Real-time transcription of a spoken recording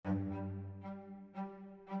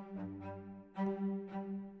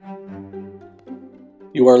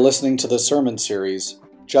You are listening to the sermon series,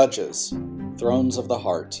 Judges, Thrones of the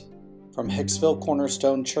Heart, from Hicksville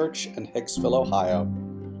Cornerstone Church in Hicksville, Ohio.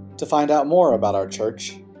 To find out more about our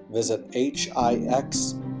church, visit hixcc.org.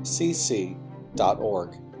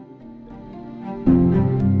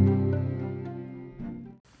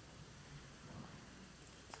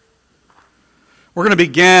 We're going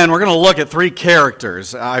to look at three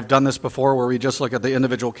characters. I've done this before where we just look at the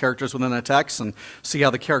individual characters within a text and see how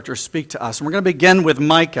the characters speak to us. And we're going to begin with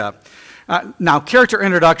Micah. Now, character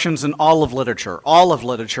introductions in all of literature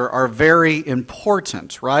are very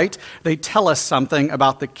important, right? They tell us something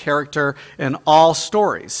about the character in all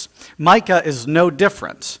stories. Micah is no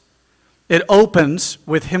different. It opens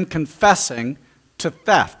with him confessing to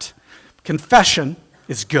theft. Confession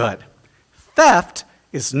is good. Theft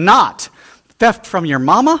is not. Theft from your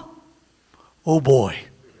mama? Oh boy.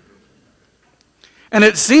 And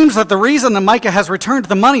it seems that the reason that Micah has returned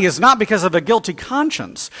the money is not because of a guilty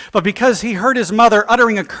conscience, but because he heard his mother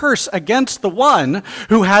uttering a curse against the one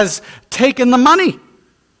who has taken the money.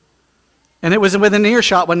 And it was within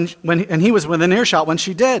earshot and he was within earshot when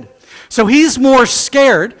she did. So he's more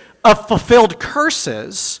scared of fulfilled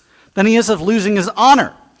curses than he is of losing his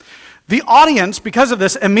honor. The audience, because of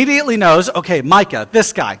this, immediately knows, okay, Micah,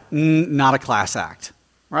 this guy, not a class act,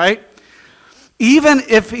 right? Even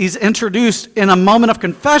if he's introduced in a moment of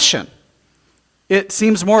confession, it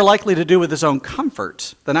seems more likely to do with his own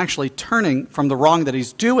comfort than actually turning from the wrong that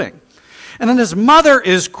he's doing. And then his mother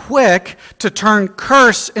is quick to turn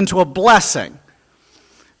curse into a blessing.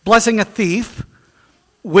 Blessing a thief,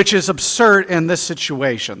 which is absurd in this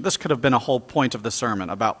situation. This could have been a whole point of the sermon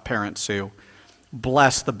about parents who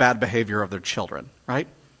bless the bad behavior of their children, right?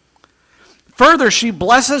 Further, she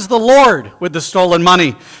blesses the Lord with the stolen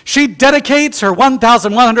money. She dedicates her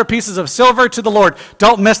 1,100 pieces of silver to the Lord.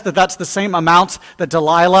 Don't miss that that's the same amount that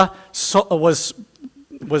Delilah was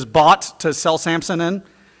bought to sell Samson in,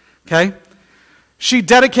 okay? She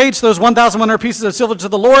dedicates those 1,100 pieces of silver to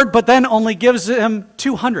the Lord, but then only gives him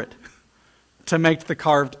 200 to make the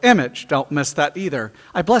carved image. Don't miss that either.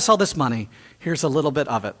 I bless all this money. Here's a little bit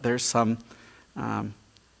of it. There's some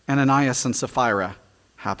Ananias and Sapphira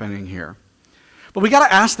happening here. But we got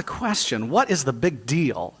to ask the question, what is the big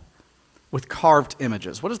deal with carved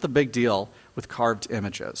images? What is the big deal with carved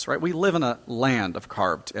images, right? We live in a land of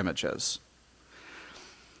carved images.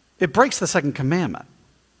 It breaks the second commandment,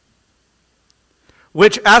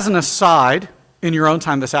 which, as an aside, in your own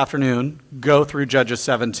time this afternoon, go through Judges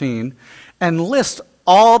 17 and list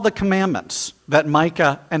all the commandments that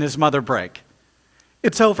Micah and his mother break.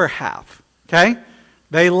 It's over half. Okay?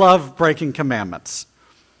 They love breaking commandments.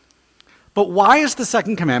 But why is the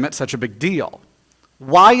second commandment such a big deal?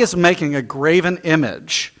 Why is making a graven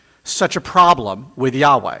image such a problem with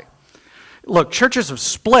Yahweh? Look, churches have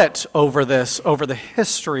split over this, over the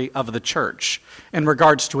history of the church in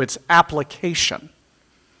regards to its application.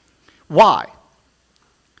 Why?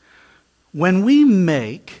 When we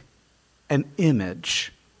make an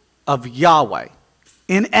image of Yahweh,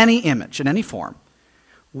 in any image, in any form,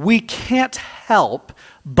 we can't help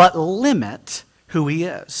but limit who he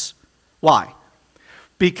is. Why?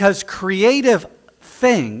 Because creative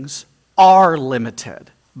things are limited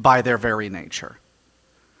by their very nature.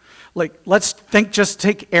 Like,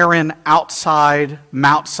 take Aaron outside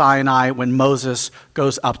Mount Sinai when Moses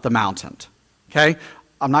goes up the mountain. Okay?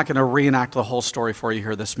 I'm not going to reenact the whole story for you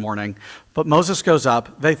here this morning, but Moses goes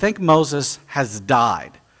up. They think Moses has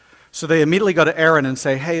died. So they immediately go to Aaron and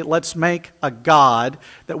say, hey, let's make a God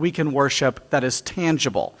that we can worship that is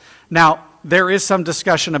tangible. Now, there is some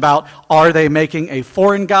discussion about, are they making a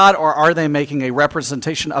foreign God or are they making a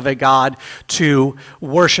representation of a God to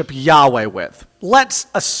worship Yahweh with? Let's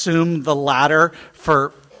assume the latter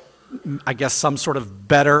for, I guess, some sort of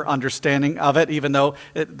better understanding of it, even though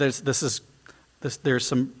there's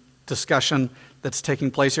some discussion that's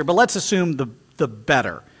taking place here. But let's assume the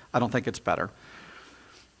better. I don't think it's better.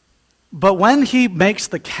 But when he makes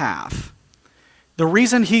the calf, the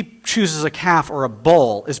reason he chooses a calf or a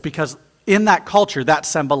bull is because in that culture, that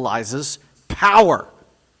symbolizes power.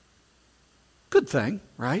 Good thing,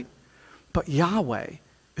 right? But Yahweh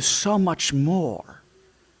is so much more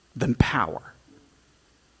than power.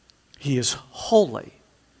 He is holy.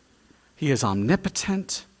 He is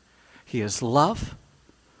omnipotent. He is love.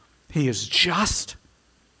 He is just.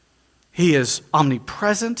 He is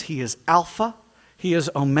omnipresent. He is Alpha. He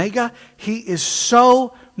is Omega. He is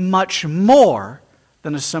so much more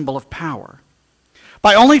than a symbol of power.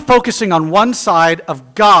 By only focusing on one side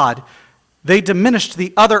of God, they diminished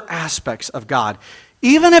the other aspects of God,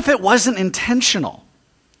 even if it wasn't intentional.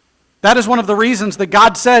 That is one of the reasons that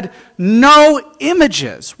God said no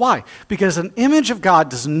images. Why? Because an image of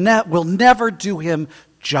God will never do him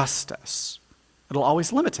justice. It'll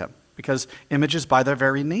always limit him, because images by their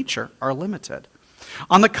very nature are limited.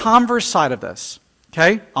 On the converse side of this,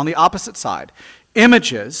 okay, on the opposite side,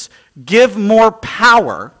 images give more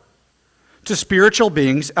power to spiritual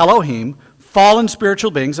beings, Elohim, fallen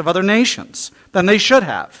spiritual beings of other nations, than they should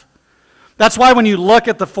have. That's why when you look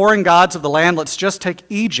at the foreign gods of the land, let's just take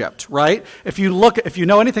Egypt, right? If you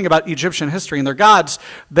know anything about Egyptian history and their gods,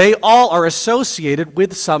 they all are associated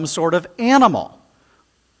with some sort of animal.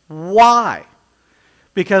 Why?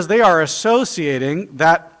 Because they are associating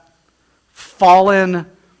that fallen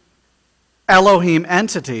Elohim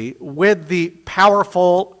entity with the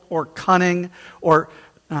powerful or cunning or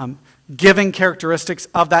giving characteristics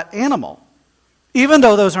of that animal, even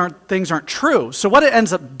though those things aren't true. So what it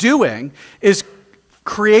ends up doing is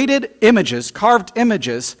created images, carved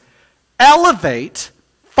images, elevate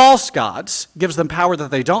false gods, gives them power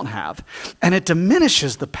that they don't have, and it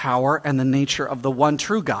diminishes the power and the nature of the one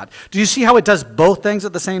true God. Do you see how it does both things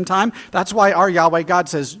at the same time? That's why our Yahweh God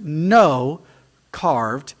says no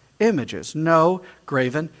carved images, no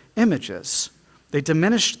graven images. They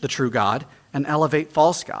diminish the true God and elevate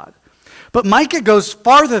false God. But Micah goes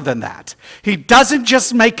farther than that. He doesn't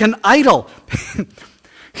just make an idol.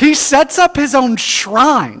 He sets up his own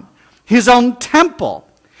shrine, his own temple.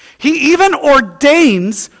 He even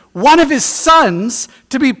ordains one of his sons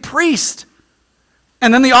to be priest.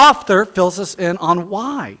 And then the author fills us in on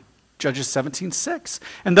why. Judges 17:6.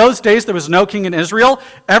 In those days there was no king in Israel.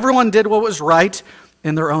 Everyone did what was right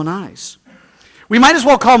in their own eyes. We might as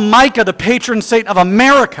well call Micah the patron saint of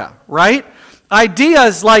America, right?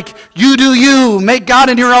 Ideas like, you do you, make God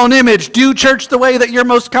in your own image, do church the way that you're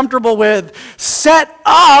most comfortable with, set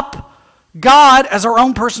up God as our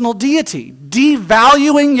own personal deity,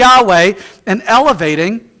 devaluing Yahweh and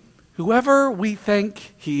elevating whoever we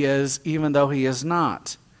think he is, even though he is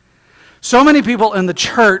not. So many people in the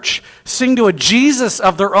church sing to a Jesus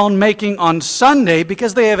of their own making on Sunday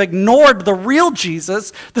because they have ignored the real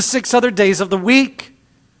Jesus the 6 other days of the week.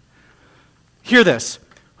 Hear this.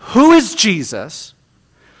 Who is Jesus?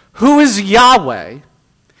 Who is Yahweh?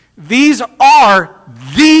 These are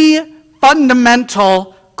the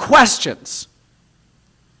fundamental questions.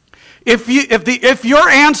 If your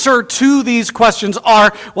answer to these questions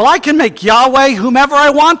are, well, I can make Yahweh whomever I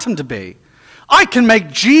want him to be. I can make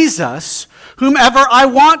Jesus whomever I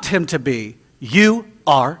want him to be. You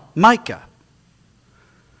are Micah.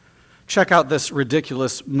 Check out this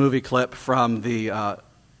ridiculous movie clip from the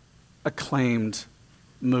acclaimed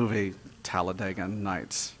movie Talladega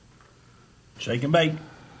Nights. Shake and bake.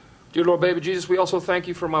 Dear Lord, baby Jesus, we also thank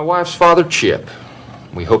you for my wife's father, Chip.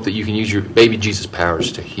 We hope that you can use your baby Jesus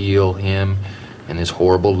powers to heal him and his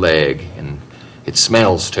horrible leg. And it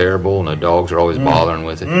smells terrible, and the dogs are always bothering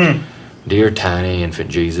with it. Dear tiny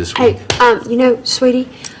infant Jesus. Hey, sweetie,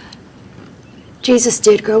 Jesus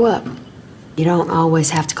did grow up. You don't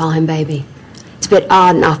always have to call him baby. It's a bit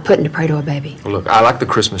odd and off-putting to pray to a baby. Well, look, I like the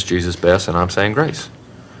Christmas Jesus best, and I'm saying grace.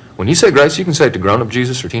 When you say grace, you can say it to grown-up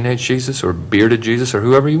Jesus or teenage Jesus or bearded Jesus or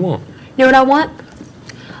whoever you want. You know what I want?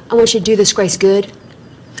 I want you to do this grace good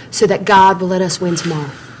so that God will let us win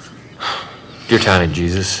tomorrow. Dear tiny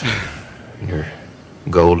Jesus, your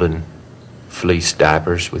golden fleece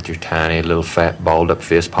diapers with your tiny little fat balled-up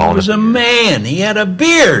fist He pawing was a man. He had a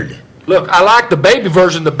beard. Look, I like the baby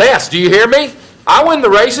version the best. Do you hear me? I win the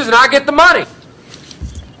races and I get the money.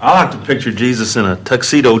 I like to picture Jesus in a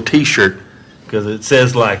tuxedo T-shirt because it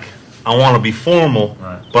says, like, I want to be formal,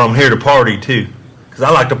 but I'm here to party, too. Because I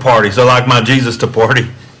like to party, so I like my Jesus to party.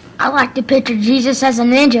 I like to picture Jesus as a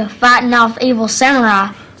ninja fighting off evil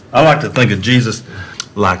samurai. I like to think of Jesus,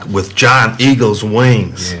 like, with giant eagle's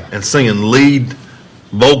wings and singing lead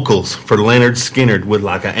vocals for Leonard Skinner with,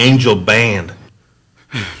 like, an angel band.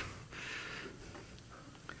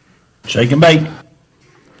 Shake and bake.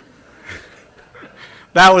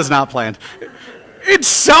 That was not planned. It's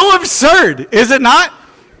so absurd, is it not?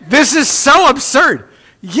 This is so absurd.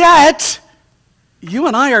 Yet, you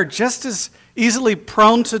and I are just as easily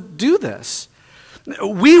prone to do this.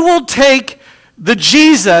 We will take the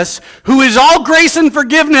Jesus who is all grace and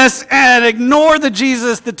forgiveness and ignore the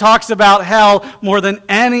Jesus that talks about hell more than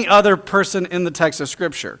any other person in the text of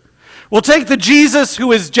Scripture. We'll take the Jesus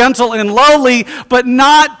who is gentle and lowly, but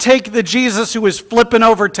not take the Jesus who is flipping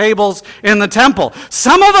over tables in the temple.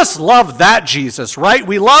 Some of us love that Jesus, right?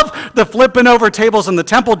 We love the flipping over tables in the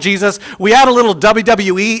temple Jesus. We add a little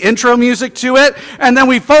WWE intro music to it, and then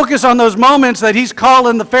we focus on those moments that he's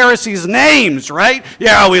calling the Pharisees names, right?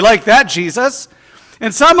 Yeah, we like that Jesus.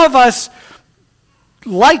 And some of us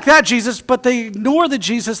like that Jesus, but they ignore the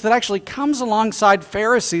Jesus that actually comes alongside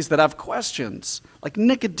Pharisees that have questions, like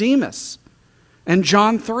Nicodemus and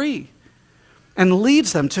John 3, and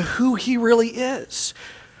leads them to who he really is.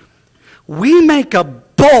 We make a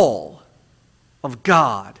bull of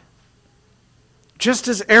God, just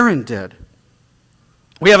as Aaron did.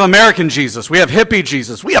 We have American Jesus, we have hippie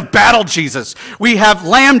Jesus, we have battle Jesus, we have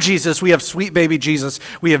lamb Jesus, we have sweet baby Jesus,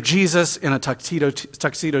 we have Jesus in a tuxedo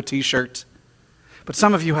t-shirt. But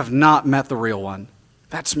some of you have not met the real one.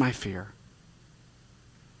 That's my fear.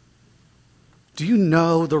 Do you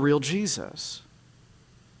know the real Jesus?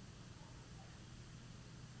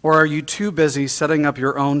 Or are you too busy setting up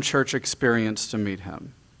your own church experience to meet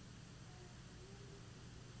him?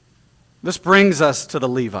 This brings us to the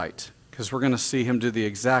Levite, because we're going to see him do the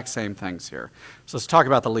exact same things here. So let's talk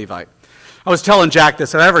about the Levite. I was telling Jack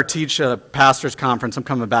this. If I ever teach at a pastor's conference, I'm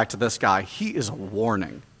coming back to this guy. He is a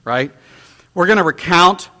warning, right? We're going to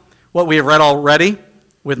recount what we have read already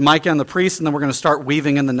with Micah and the priest, and then we're going to start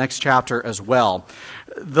weaving in the next chapter as well.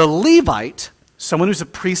 The Levite, someone who's a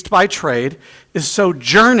priest by trade, is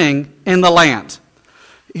sojourning in the land.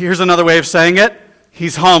 Here's another way of saying it.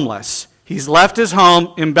 He's homeless. He's left his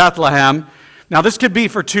home in Bethlehem. Now, this could be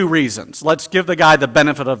for two reasons. Let's give the guy the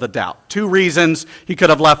benefit of the doubt. Two reasons he could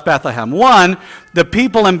have left Bethlehem. One, the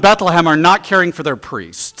people in Bethlehem are not caring for their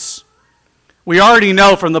priests. We already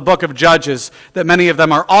know from the book of Judges that many of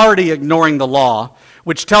them are already ignoring the law,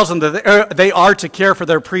 which tells them that they are to care for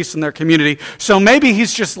their priests in their community. So maybe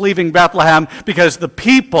he's just leaving Bethlehem because the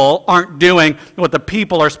people aren't doing what the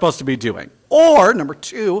people are supposed to be doing. Or, number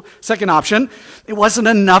two, second option, it wasn't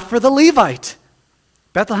enough for the Levite.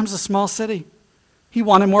 Bethlehem's a small city. He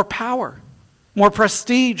wanted more power, more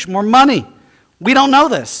prestige, more money. We don't know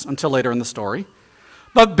this until later in the story.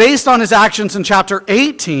 But based on his actions in chapter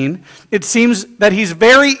 18, it seems that he's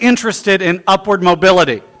very interested in upward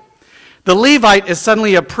mobility. The Levite is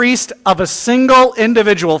suddenly a priest of a single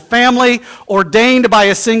individual family, ordained by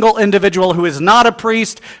a single individual who is not a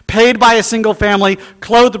priest, paid by a single family,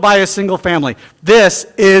 clothed by a single family. This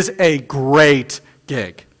is a great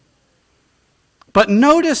gig. But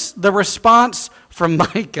notice the response from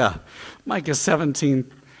Micah. Micah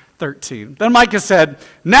 17:13. Then Micah said,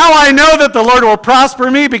 "Now I know that the Lord will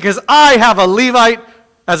prosper me because I have a Levite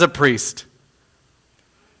as a priest."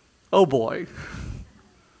 Oh boy.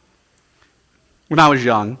 When I was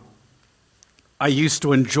young, I used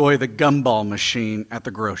to enjoy the gumball machine at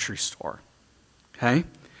the grocery store. Okay?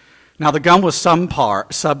 Now the gum was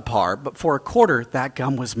subpar, but for a quarter, that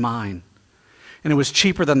gum was mine. And it was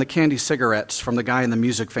cheaper than the candy cigarettes from the guy in the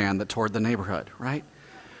music van that toured the neighborhood, right?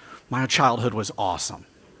 My childhood was awesome.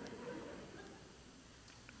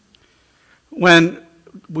 When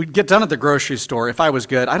we'd get done at the grocery store, if I was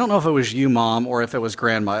good, I don't know if it was you, Mom, or if it was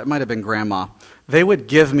Grandma. It might have been Grandma. They would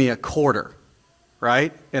give me a quarter,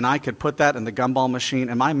 right? And I could put that in the gumball machine,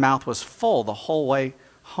 and my mouth was full the whole way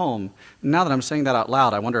home. Now that I'm saying that out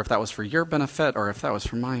loud, I wonder if that was for your benefit or if that was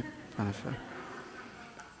for my benefit.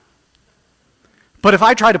 But if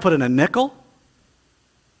I tried to put in a nickel,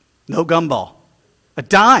 no gumball. A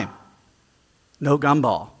dime, no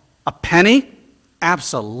gumball. A penny,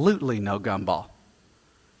 absolutely no gumball.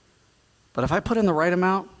 But if I put in the right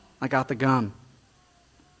amount, I got the gum.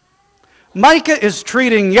 Micah is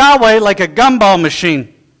treating Yahweh like a gumball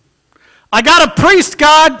machine. I got a priest,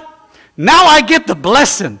 God. Now I get the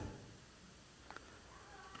blessing.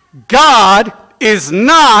 God is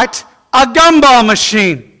not a gumball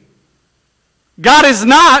machine. God is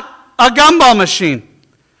not a gumball machine.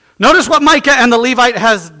 Notice what Micah and the Levite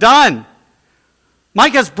has done.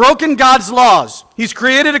 Micah has broken God's laws. He's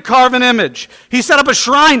created a carven image. He set up a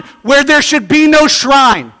shrine where there should be no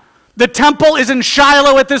shrine. The temple is in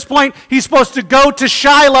Shiloh at this point. He's supposed to go to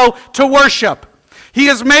Shiloh to worship. He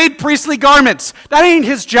has made priestly garments. That ain't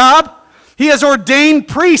his job. He has ordained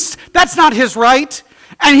priests. That's not his right.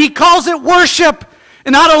 And he calls it worship.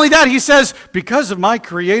 And not only that, he says, because of my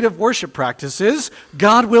creative worship practices,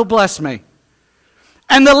 God will bless me.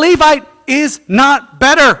 And the Levite is not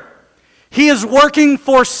better. He is working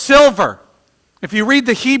for silver. If you read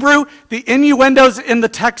the Hebrew, the innuendos in the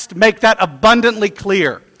text make that abundantly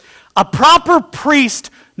clear. A proper priest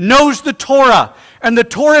knows the Torah, and the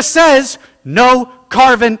Torah says no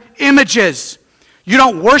carven images. You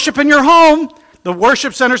don't worship in your home. The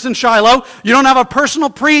worship center's in Shiloh. You don't have a personal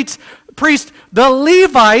priest. The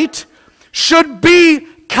Levite should be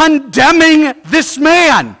condemning this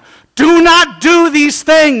man. Do not do these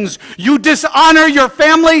things. You dishonor your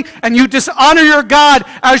family and you dishonor your God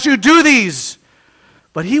as you do these.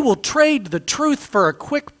 But he will trade the truth for a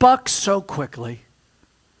quick buck so quickly.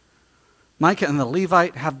 Micah and the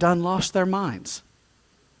Levite have lost their minds.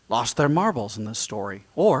 lost their marbles in this story,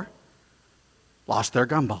 or lost their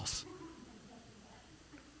gumballs.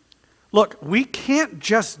 Look, we can't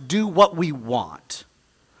just do what we want,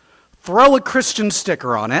 throw a Christian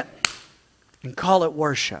sticker on it, and call it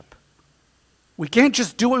worship. We can't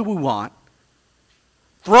just do what we want,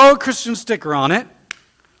 throw a Christian sticker on it,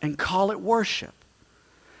 and call it worship.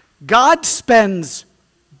 God spends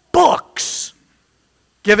books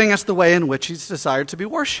giving us the way in which He's desired to be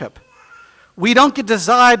worshiped. We don't get to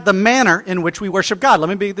decide the manner in which we worship God. Let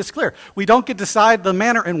me make this clear. We don't get to decide the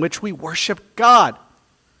manner in which we worship God.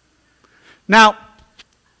 Now,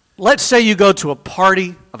 let's say you go to a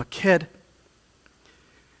party of a kid,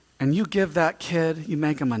 and you give that kid, you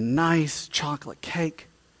make him a nice chocolate cake.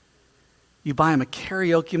 You buy him a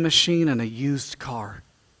karaoke machine and a used car.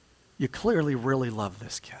 You clearly really love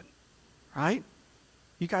this kid, right?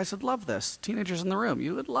 You guys would love this. Teenagers in the room,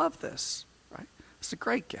 you would love this, right? It's a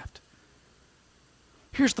great gift.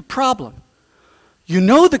 Here's the problem. You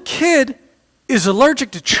know the kid is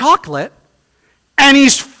allergic to chocolate, and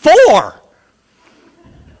he's 4.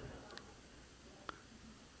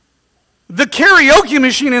 The karaoke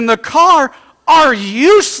machine and the car are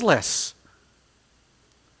useless.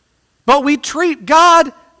 But we treat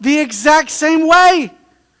God the exact same way.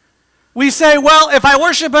 We say, well, if I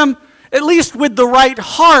worship Him, at least with the right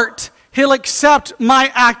heart, He'll accept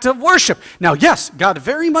my act of worship. Now, yes, God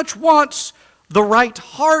very much wants the right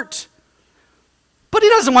heart. But He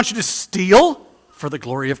doesn't want you to steal for the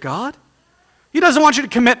glory of God. He doesn't want you to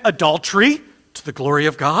commit adultery to the glory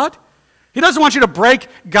of God. He doesn't want you to break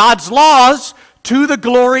God's laws to the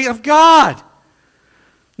glory of God.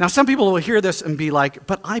 Now, some people will hear this and be like,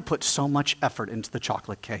 but I put so much effort into the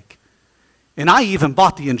chocolate cake. And I even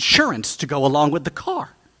bought the insurance to go along with the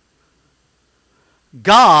car.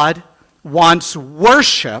 God wants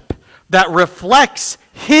worship that reflects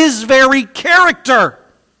His very character.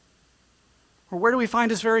 Or where do we find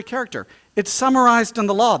His very character? It's summarized in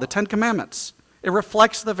the law, the 10 Commandments. It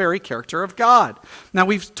reflects the very character of God. Now,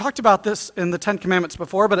 we've talked about this in the 10 Commandments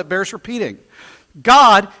before, but it bears repeating.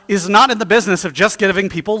 God is not in the business of just giving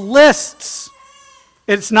people lists.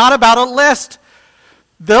 It's not about a list.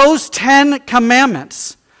 Those 10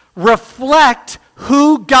 Commandments reflect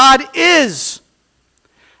who God is.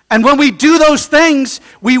 And when we do those things,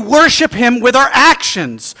 we worship Him with our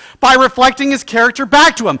actions by reflecting His character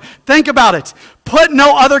back to Him. Think about it. Put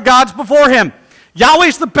no other gods before Him.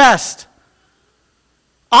 Yahweh's the best.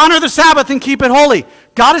 Honor the Sabbath and keep it holy.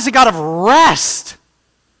 God is a God of rest.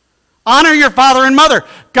 Honor your father and mother.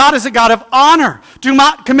 God is a God of honor. Do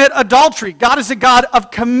not commit adultery. God is a God of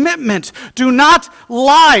commitment. Do not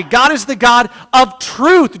lie. God is the God of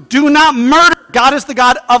truth. Do not murder. God is the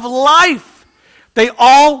God of life. They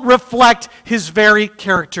all reflect His very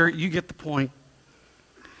character. You get the point.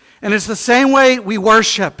 And it's the same way we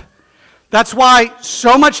worship. That's why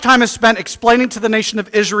so much time is spent explaining to the nation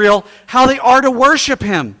of Israel how they are to worship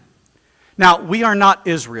Him. Now, we are not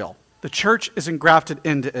Israel. The church is engrafted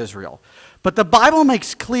into Israel. But the Bible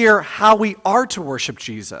makes clear how we are to worship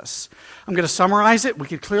Jesus. I'm going to summarize it. We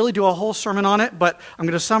could clearly do a whole sermon on it, but I'm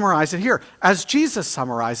going to summarize it here, as Jesus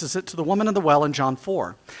summarizes it to the woman of the well in John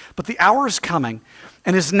 4. But the hour is coming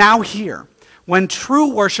and is now here when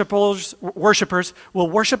true worshipers will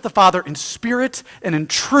worship the Father in spirit and in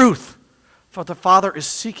truth. For the Father is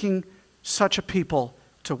seeking such a people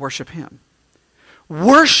to worship Him.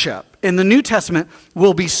 Worship in the New Testament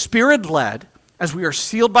will be Spirit-led as we are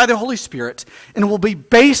sealed by the Holy Spirit, and will be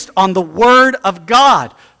based on the Word of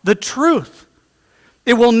God, the truth.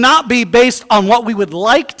 It will not be based on what we would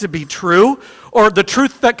like to be true or the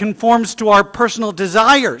truth that conforms to our personal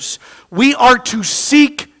desires. We are to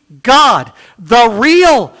seek God, the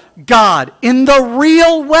real God, in the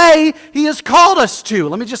real way He has called us to.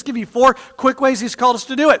 Let me just give you 4 quick ways He's called us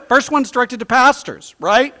to do it. First one's directed to pastors,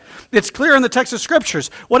 right? It's clear in the text of Scriptures.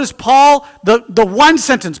 What is Paul, the one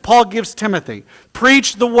sentence Paul gives Timothy?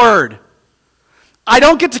 Preach the word. I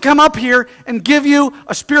don't get to come up here and give you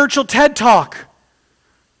a spiritual TED Talk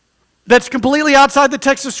that's completely outside the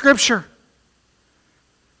text of Scripture.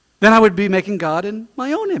 Then I would be making God in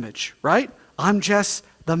my own image, right? I'm just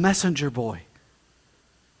the messenger boy.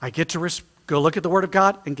 I get to go look at the Word of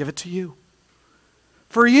God and give it to you.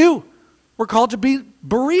 For you, we're called to be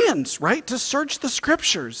Bereans, right? To search the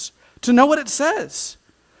Scriptures, to know what it says.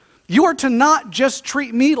 You are to not just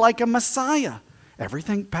treat me like a Messiah.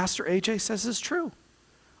 Everything Pastor AJ says is true.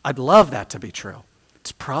 I'd love that to be true.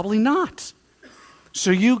 It's probably not.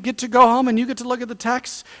 So you get to go home and you get to look at the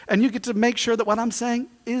text and you get to make sure that what I'm saying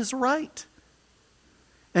is right.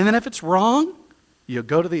 And then if it's wrong, you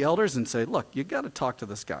go to the elders and say, look, you got to talk to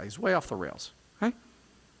this guy. He's way off the rails. Okay?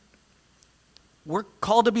 We're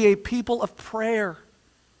called to be a people of prayer.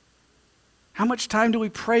 How much time do we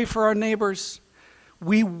pray for our neighbors?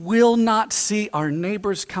 We will not see our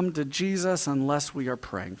neighbors come to Jesus unless we are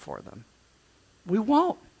praying for them. We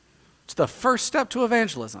won't. It's the first step to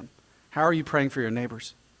evangelism. How are you praying for your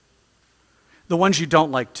neighbors? The ones you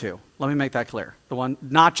don't like too. Let me make that clear.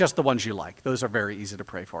 Not just the ones you like. Those are very easy to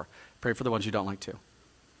pray for. Pray for the ones you don't like too.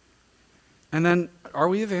 And then, are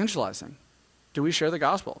we evangelizing? Do we share the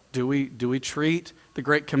gospel? Do we treat the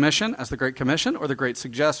Great Commission as the Great Commission or the Great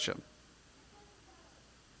Suggestion?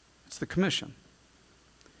 It's the commission.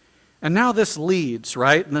 And now this leads,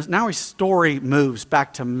 right? And now our story moves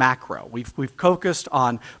back to macro. We've focused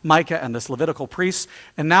on Micah and this Levitical priest,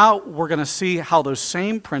 and now we're going to see how those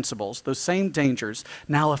same principles, those same dangers,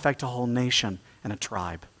 now affect a whole nation and a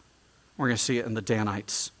tribe. We're going to see it in the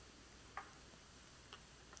Danites.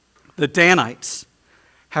 The Danites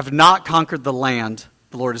have not conquered the land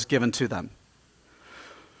the Lord has given to them.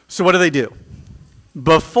 So what do?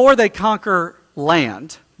 Before they conquer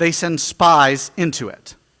land, they send spies into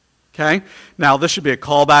it. Okay? Now, this should be a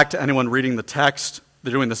callback to anyone reading the text.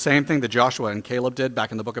 They're doing the same thing that Joshua and Caleb did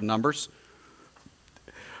back in the book of Numbers.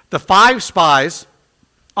 The 5 spies,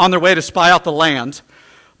 on their way to spy out the land,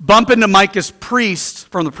 bump into Micah's priest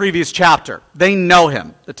from the previous chapter. They know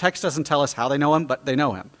him. The text doesn't tell us how they know him, but they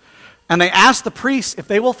know him. And they ask the priest if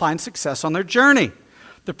they will find success on their journey.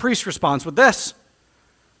 The priest responds with this: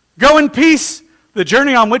 "Go in peace. The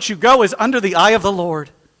journey on which you go is under the eye of the Lord."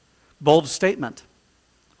 Bold statement.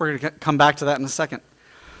 We're going to come back to that in a second.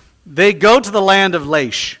 They go to the land of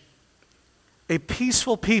Laish, a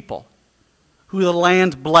peaceful people who the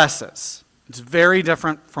land blesses. It's very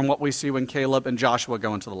different from what we see when Caleb and Joshua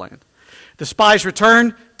go into the land. The spies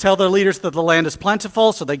return, tell their leaders that the land is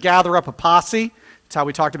plentiful, so they gather up a posse. That's how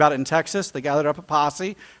we talked about it in Texas. They gathered up a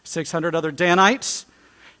posse, 600 other Danites,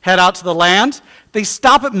 head out to the land. They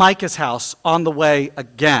stop at Micah's house on the way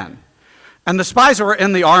again. And the spies who are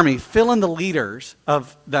in the army fill in the leaders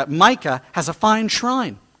of that Micah has a fine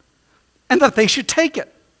shrine and that they should take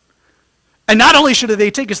it. And not only should they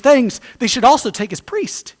take his things, they should also take his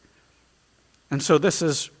priest. And so this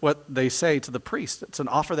is what they say to the priest. It's an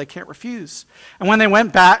offer they can't refuse. And when they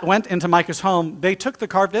went into Micah's home, they took the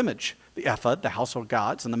carved image, the ephod, the household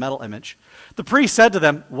gods, and the metal image. The priest said to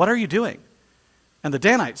them, "What are you doing?" And the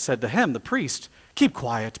Danites said to him, the priest, "Keep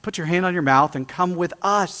quiet, put your hand on your mouth, and come with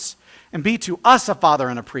us, and be to us a father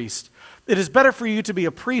and a priest. It is better for you to be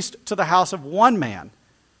a priest to the house of one man,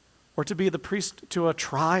 or to be the priest to a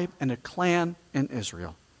tribe and a clan in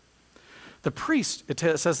Israel." The priest, it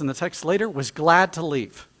says in the text later, was glad to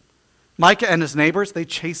leave. Micah and his neighbors, they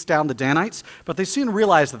chased down the Danites, but they soon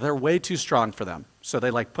realized that they're way too strong for them. So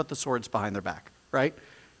they put the swords behind their back, right?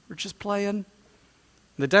 We're just playing.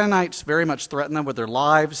 The Danites very much threaten them with their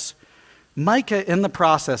lives. Micah, in the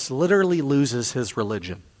process, literally loses his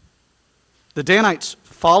religion. The Danites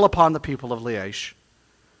fall upon the people of Laish,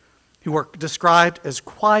 who are described as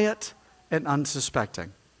quiet and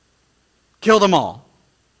unsuspecting. Kill them all.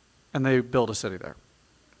 And they build a city there.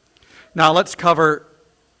 Now let's cover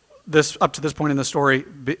this up to this point in the story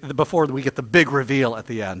before we get the big reveal at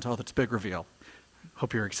the end. Oh, that's a big reveal.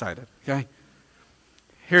 Hope you're excited, okay?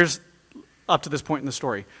 Here's up to this point in the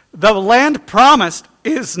story. The land promised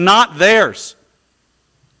is not theirs.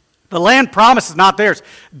 The land promised is not theirs.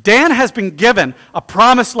 Dan has been given a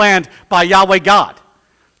promised land by Yahweh God.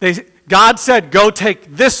 God said, "Go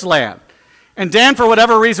take this land." And Dan, for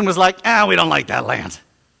whatever reason, was like, we don't like that land.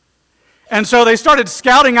 And so they started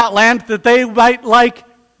scouting out land that they might like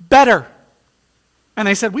better. And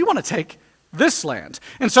they said, "We want to take this land."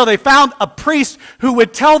 And so they found a priest who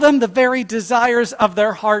would tell them the very desires of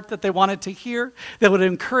their heart that they wanted to hear, that would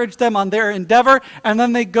encourage them on their endeavor, and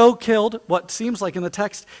then they killed what seems like in the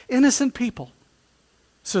text, innocent people,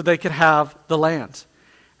 so they could have the land.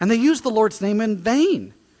 And they used the Lord's name in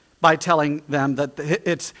vain by telling them that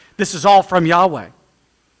this is all from Yahweh.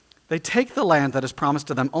 They take the land that is promised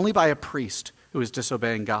to them only by a priest who is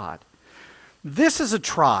disobeying God. This is a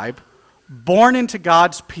tribe born into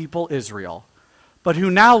God's people Israel, but who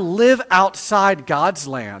now live outside God's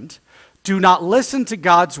land, do not listen to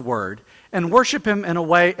God's word, and worship him in a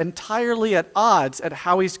way entirely at odds at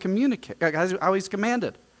how he's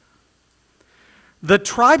commanded. The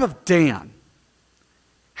tribe of Dan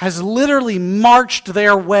has literally marched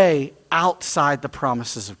their way outside the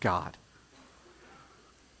promises of God.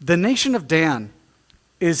 The nation of Dan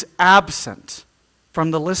is absent from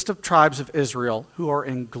the list of tribes of Israel who are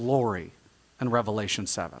in glory in Revelation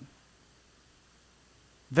 7.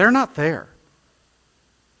 They're not there.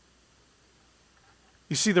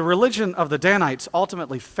 You see, the religion of the Danites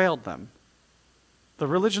ultimately failed them. The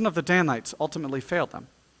religion of the Danites ultimately failed them.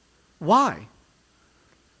 Why?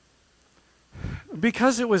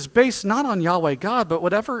 Because it was based not on Yahweh God, but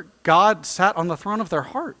whatever God sat on the throne of their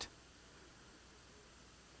heart.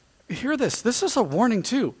 Hear this. This is a warning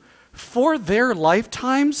too. For their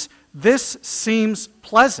lifetimes, this seems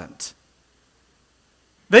pleasant.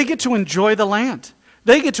 They get to enjoy the land.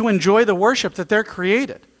 They get to enjoy the worship that they're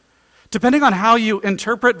created. Depending on how you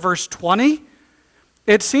interpret verse 20,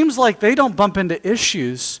 it seems like they don't bump into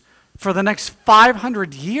issues for the next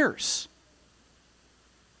 500 years.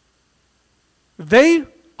 They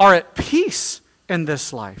are at peace in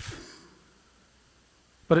this life.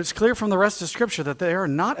 But it's clear from the rest of Scripture that they are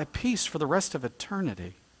not at peace for the rest of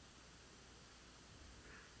eternity.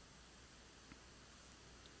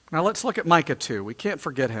 Now let's look at Micah 2. We can't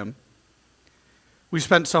forget him. We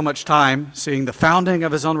spent so much time seeing the founding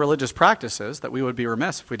of his own religious practices that we would be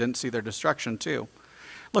remiss if we didn't see their destruction too.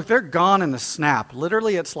 Look, they're gone in a snap.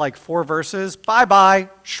 Literally, it's like 4 verses. Bye-bye,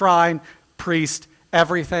 shrine, priest,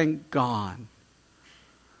 everything gone.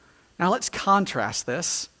 Now let's contrast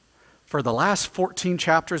this for the last 14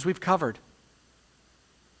 chapters we've covered.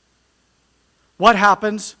 What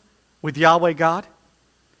happens with Yahweh God?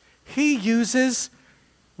 He uses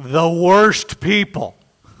the worst people.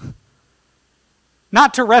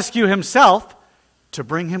 Not to rescue himself, to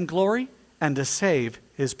bring him glory and to save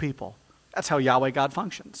his people. That's how Yahweh God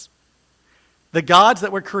functions. The gods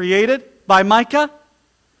that were created by Micah,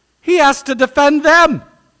 he has to defend them.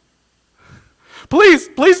 Please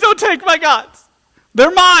don't take my gods.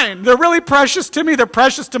 They're mine. They're really precious to me. They're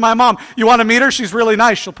precious to my mom. You want to meet her? She's really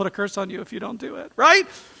nice. She'll put a curse on you if you don't do it, right?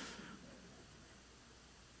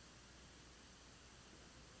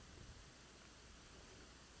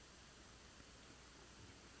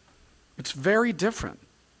 It's very different.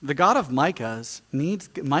 The God of Micah's needs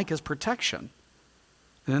Micah's protection.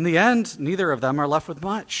 And in the end, neither of them are left with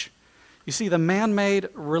much. You see, the man-made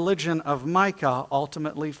religion of Micah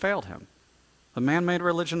ultimately failed him. The man-made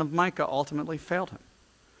religion of Micah ultimately failed him.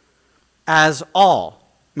 As all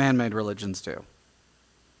man-made religions do.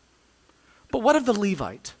 But what of the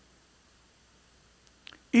Levite?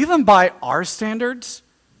 Even by our standards,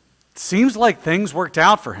 it seems like things worked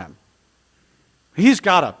out for him. He's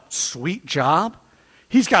got a sweet job.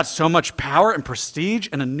 He's got so much power and prestige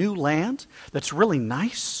in a new land that's really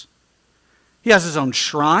nice. He has his own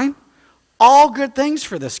shrine. All good things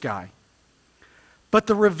for this guy. But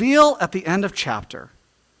the reveal at the end of chapter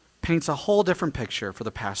paints a whole different picture for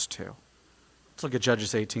the past 2. Let's look at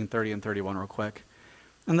Judges 18, 30 and 31 real quick.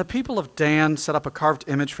 And the people of Dan set up a carved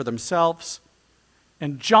image for themselves.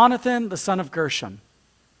 And Jonathan, the son of Gershom,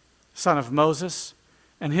 son of Moses,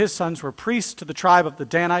 and his sons were priests to the tribe of the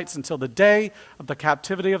Danites until the day of the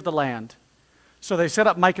captivity of the land. So they set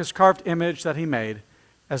up Micah's carved image that he made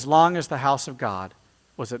as long as the house of God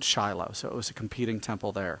was at Shiloh. So it was a competing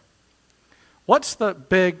temple there. What's the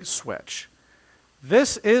big switch?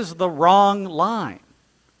 This is the wrong line.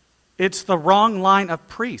 It's the wrong line of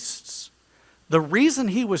priests. The reason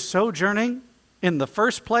he was sojourning in the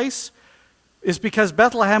first place is because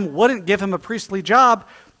Bethlehem wouldn't give him a priestly job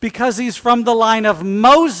because he's from the line of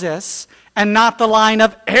Moses and not the line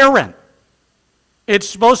of Aaron. It's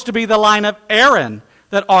supposed to be the line of Aaron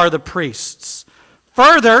that are the priests.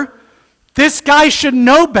 Further, this guy should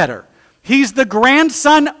know better. He's the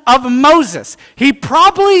grandson of Moses. He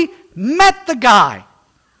probably met the guy.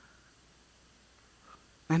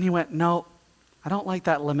 And he went, no, I don't like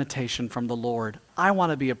that limitation from the Lord. I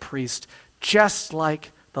want to be a priest just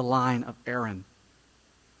like the line of Aaron.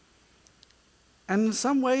 And in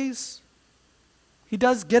some ways, he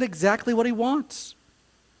does get exactly what he wants.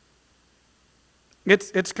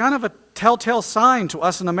 It's kind of a telltale sign to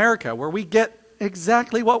us in America where we get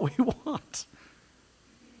exactly what we want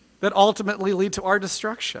that ultimately lead to our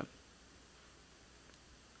destruction.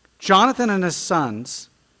 Jonathan and his sons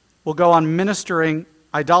will go on ministering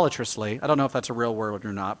idolatrously. I don't know if that's a real word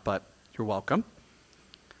or not, but you're welcome.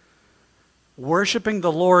 Worshiping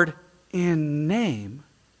the Lord in name,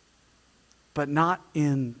 but not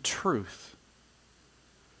in truth.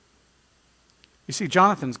 You see,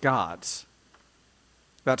 Jonathan's gods,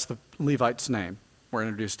 that's the Levite's name. We're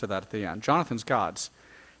introduced to that at the end. Jonathan's gods,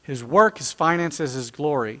 his work, his finances, his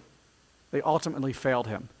glory, they ultimately failed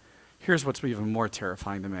him. Here's what's even more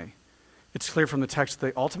terrifying to me. It's clear from the text that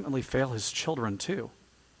they ultimately fail his children too.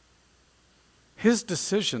 His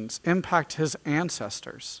decisions impact his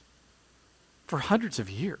ancestors for hundreds of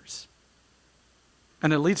years.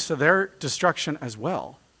 And it leads to their destruction as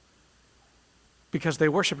well. Because they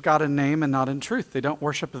worship God in name and not in truth. They don't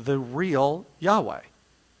worship the real Yahweh.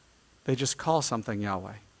 They just call something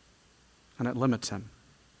Yahweh. And it limits him.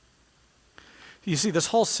 You see, this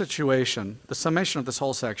whole situation, the summation of this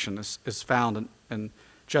whole section is found in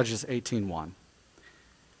Judges 18:1.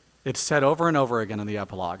 It's said over and over again in the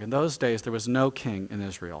epilogue. In those days, there was no king in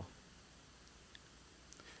Israel.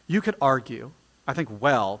 You could argue, I think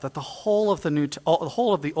well, that the whole of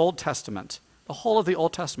the Old Testament,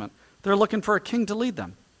 they're looking for a king to lead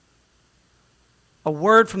them. A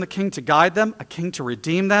word from the king to guide them, a king to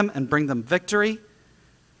redeem them and bring them victory.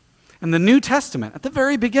 And the New Testament, at the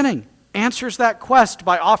very beginning, answers that quest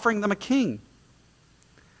by offering them a king,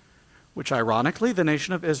 which ironically the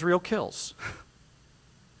nation of Israel kills.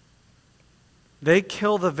 They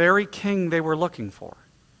kill the very king they were looking for.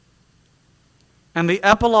 And the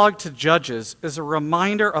epilogue to Judges is a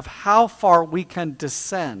reminder of how far we can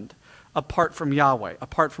descend apart from Yahweh,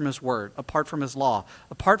 apart from His Word, apart from His law,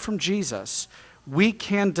 apart from Jesus. We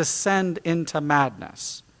can descend into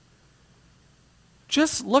madness.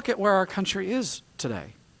 Just look at where our country is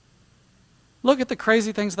today. Look at the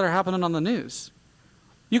crazy things that are happening on the news.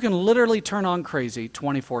 You can literally turn on crazy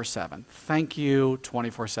 24/7. Thank you,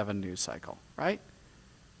 24/7 news cycle, right?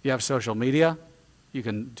 You have social media. You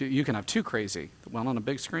can have two crazy, one on a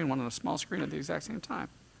big screen, one on a small screen at the exact same time.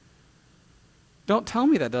 Don't tell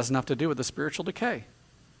me that doesn't have to do with the spiritual decay.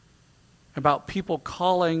 About people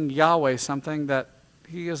calling Yahweh something that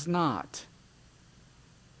He is not.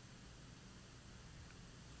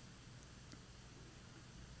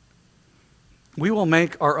 We will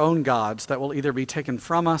make our own gods that will either be taken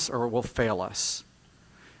from us or will fail us.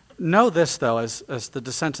 Know this, though, as the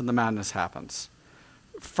descent into madness happens.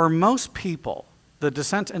 For most people, the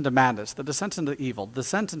descent into madness, the descent into evil, the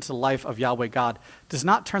descent into the life of Yahweh God does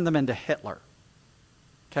not turn them into Hitler.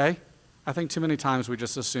 Okay? I think too many times we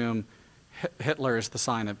just assume Hitler is the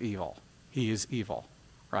sign of evil. He is evil,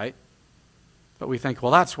 right? But we think,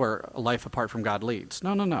 well, that's where a life apart from God leads.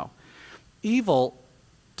 No. Evil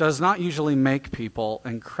does not usually make people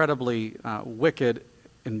incredibly wicked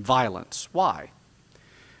in violence. Why?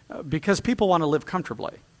 Because people want to live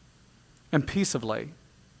comfortably and peaceably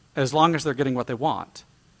as long as they're getting what they want.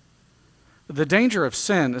 The danger of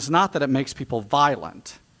sin is not that it makes people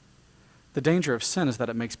violent. The danger of sin is that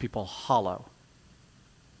it makes people hollow.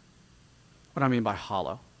 What do I mean by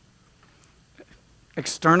hollow?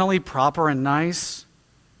 Externally proper and nice,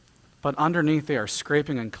 but underneath they are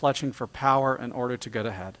scraping and clutching for power in order to get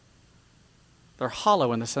ahead. They're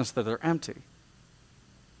hollow in the sense that they're empty.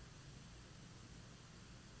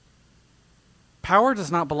 Power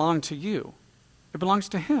does not belong to you. It belongs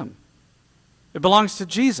to Him. It belongs to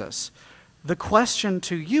Jesus. The question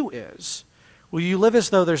to you is, will you live as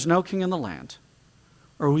though there's no king in the land?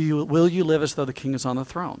 Or will you live as though the king is on the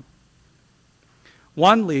throne?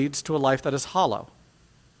 One leads to a life that is hollow,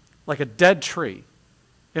 like a dead tree.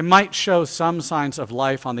 It might show some signs of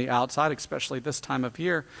life on the outside, especially this time of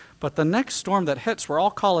year, but the next storm that hits, we're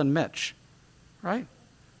all calling Mitch, right?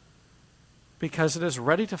 Because it is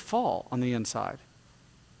ready to fall on the inside.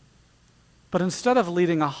 But instead of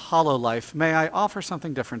leading a hollow life, may I offer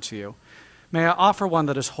something different to you. May I offer one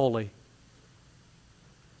that is holy,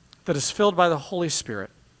 that is filled by the Holy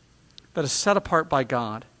Spirit, that is set apart by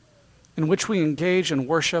God, in which we engage in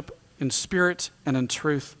worship in spirit and in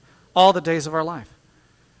truth all the days of our life.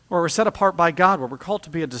 Where we're set apart by God, where we're called to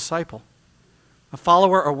be a disciple, a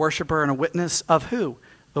follower, a worshiper, and a witness of who?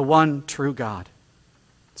 The one true God.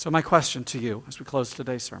 So my question to you as we close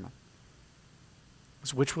today's sermon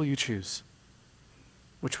is, which will you choose?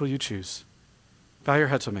 Which will you choose? Bow your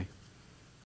heads with me.